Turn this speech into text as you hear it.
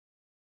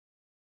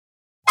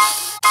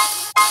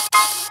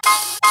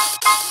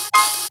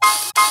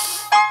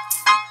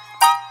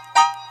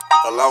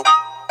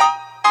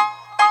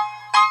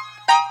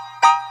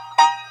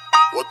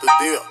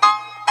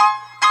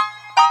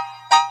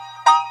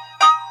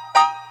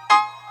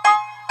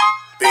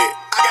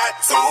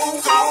two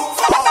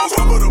phones,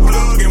 one for the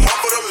plug and one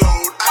for the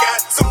load. I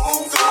got two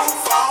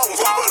phones,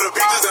 one for the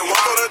bitches and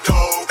one for the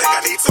dough. Think I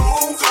need two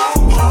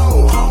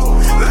more.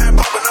 Line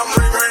popping, I'm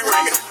ring, ring,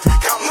 ringing.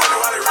 Count money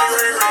while it ring,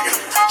 ring, ringing.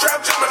 Trap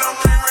jumping, I'm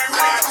ring, ring,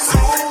 ringing. I got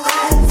two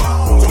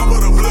phones, one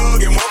for the plug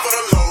and one for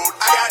the load.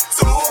 I got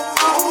two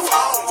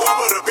phones, one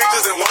for the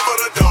bitches and one for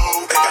the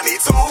dough. Think I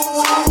need two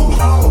more.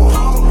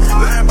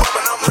 Line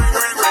popping, I'm ring,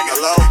 ring, ringing.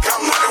 Hello.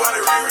 Count money while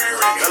it ring, ring,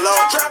 ringing. Hello.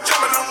 Trap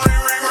jumping, I'm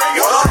ring, ring, ringing.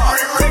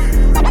 Ring, ring.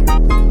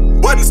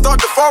 Button start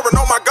to foreign,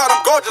 oh my God,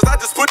 I'm gorgeous. I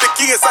just put the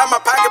key inside my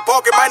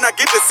pocket, might not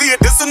get to see it.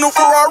 This a new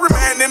Ferrari,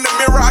 man. In the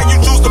mirror, how you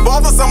choose to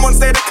bother? Someone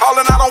said it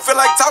calling, I don't feel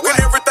like talking.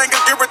 Everything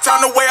can get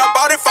returned the way I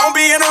bought it. Phone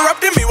be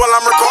interrupting me while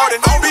I'm recording.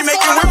 Don't be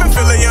making women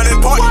feel they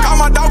unimportant. Call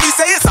my dog, he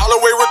say it's all the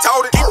way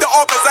retarded. Keep the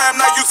all cause I am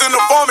not using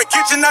the form. In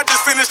kitchen, I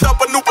just finished up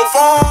a new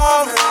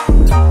performance.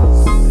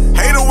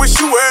 Hater, wish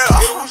you well.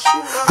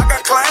 I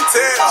got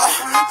clientele.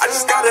 I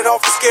just got it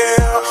off the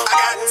scale. I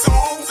got two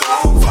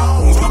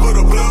phones, one for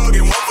the plug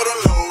and one for the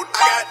load.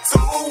 I got two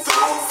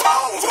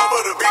phones, one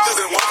for the bitches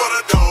and one for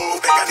the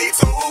dough. Think I need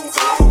two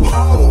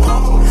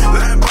more.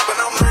 Line popping,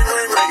 I'm ring,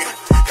 ring, ringing.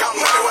 Count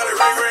money while it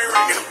ring, ring,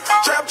 ringing.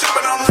 Trap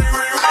jumping, I'm ring,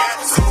 ring, ringing. I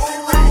got two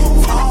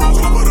phones,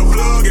 one for the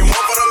plug and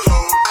one for the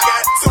load. I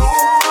got two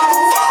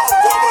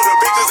phones, one for the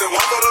bitches and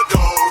one for the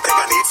dough. Think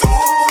I need two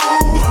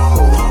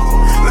more.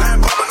 Line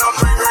popping, I'm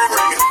ring, ring,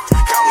 ringing.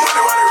 Count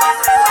money while it ring,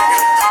 ring,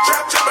 ringing.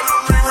 Trap jumping,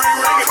 I'm ring, ring,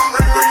 ringing.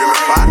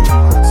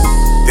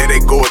 There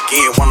they go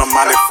again, one of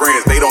my little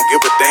friends. They don't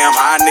give a damn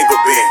how a nigga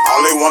been.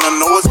 All they wanna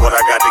know is what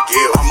I got to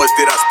give. How much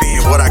did I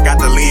spend? What I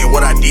got to lend?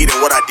 What I did and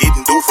what I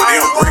didn't do for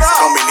them. Bricks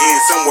coming in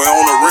somewhere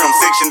on the rim.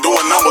 Section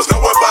doing numbers,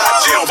 nowhere by a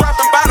gym.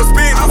 Rapping by the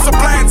spin, I'm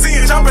supplying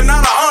 10. Jumping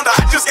out a Honda,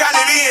 I just got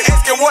it in.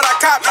 Asking what I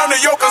cop, none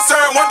of your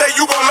concern. One day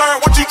you gon'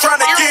 learn what you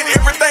trying to get.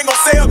 Everything gon'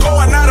 sell,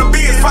 going out of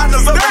biz.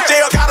 Partners up in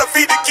jail, gotta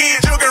feed the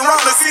kids. Jugging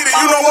around the city,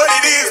 you know what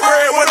it is.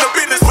 Bread when the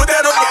business, put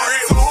that on the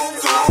real.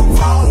 Two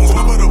phones,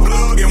 one for the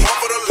plug and one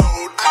for the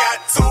load. I got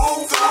two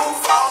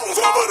phones,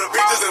 one for the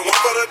bitches and one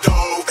for the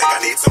dough. Think I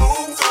need two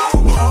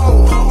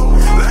more.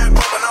 Line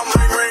popping, I'm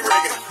ring, ring,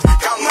 ringing.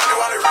 Count money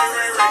while it ring,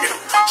 ring, ringing.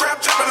 Trap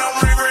jumping, I'm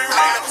ring, ring,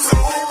 ringing. I got two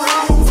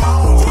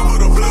phones, one for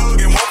the plug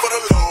and one for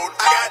the load.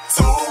 I got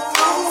two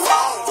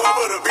phones, one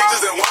for the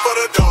bitches and one for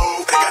the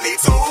dough. Think I need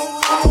two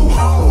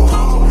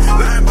more.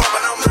 Line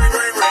popping, I'm ring,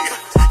 ring, ringing.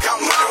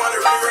 Count money while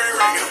it ring, ring,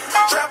 ringing.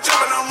 Trap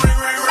jumping, I'm ring,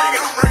 ring,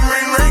 ringing. Ring,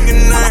 ring,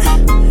 ringing.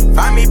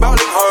 Find me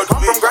bowling hard,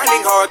 come from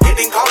grinding hard,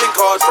 getting calling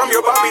cards from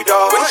your Bobby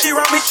doll. When she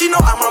around me, she know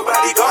I'm a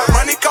bodyguard.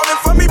 Money calling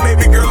for me,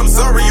 baby girl, I'm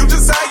sorry. You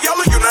just side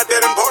yellow, you're not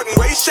that important.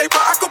 Waist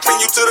shaper, I could pin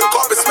you to the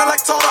carpet. Smell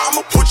like tartar,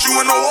 I'ma put you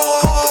in the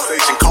wall.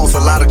 Conversation costs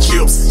a lot of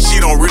chips. She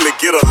don't really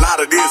get a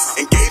lot of this.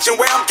 Engaging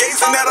where I'm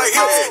gazing at her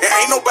hips. And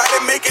ain't nobody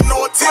making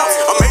no attempts.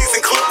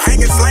 Amazing clip,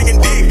 hanging, slanging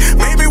dick.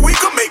 Maybe we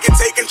could make it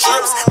taking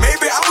trips.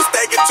 Maybe I was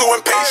thinking too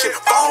impatient.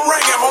 Phone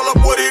ringing, hold up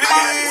what it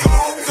is.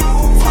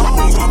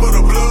 Phones, one for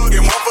the plug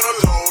and one for the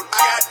load.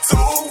 I got two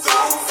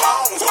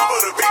phones, one for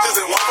the bitches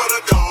and one for the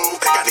dough.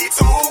 Think I need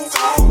two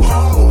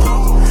more.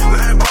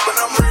 Line popping,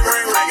 I'm ring,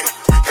 ring, ringing.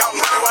 Count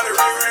money while it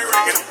ring, ring,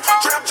 ringing.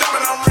 Trap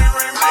jumping, I'm ring,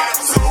 ring, ringing. I got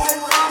two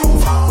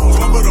phones,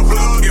 one for the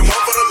plug and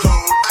one for the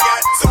load. I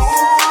got two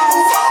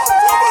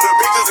phones, one for the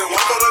bitches and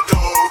one for the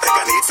dough. Think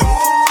I need two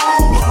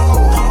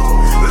more.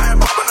 Line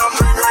popping, I'm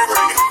ring, ring,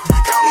 ringing.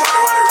 Count money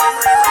while it ring,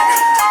 ring,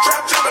 ringing.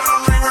 Trap jumping,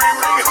 I'm ring, ring,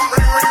 ringing.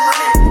 Ring, ring,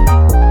 ringing.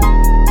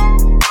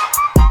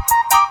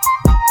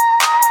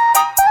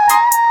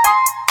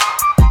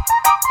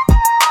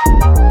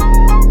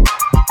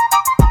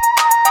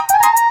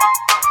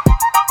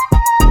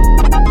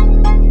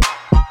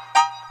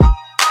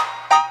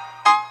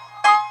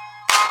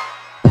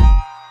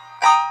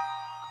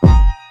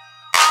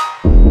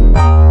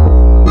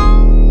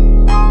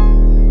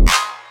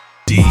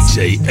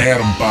 DJ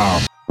Adam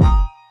Bomb.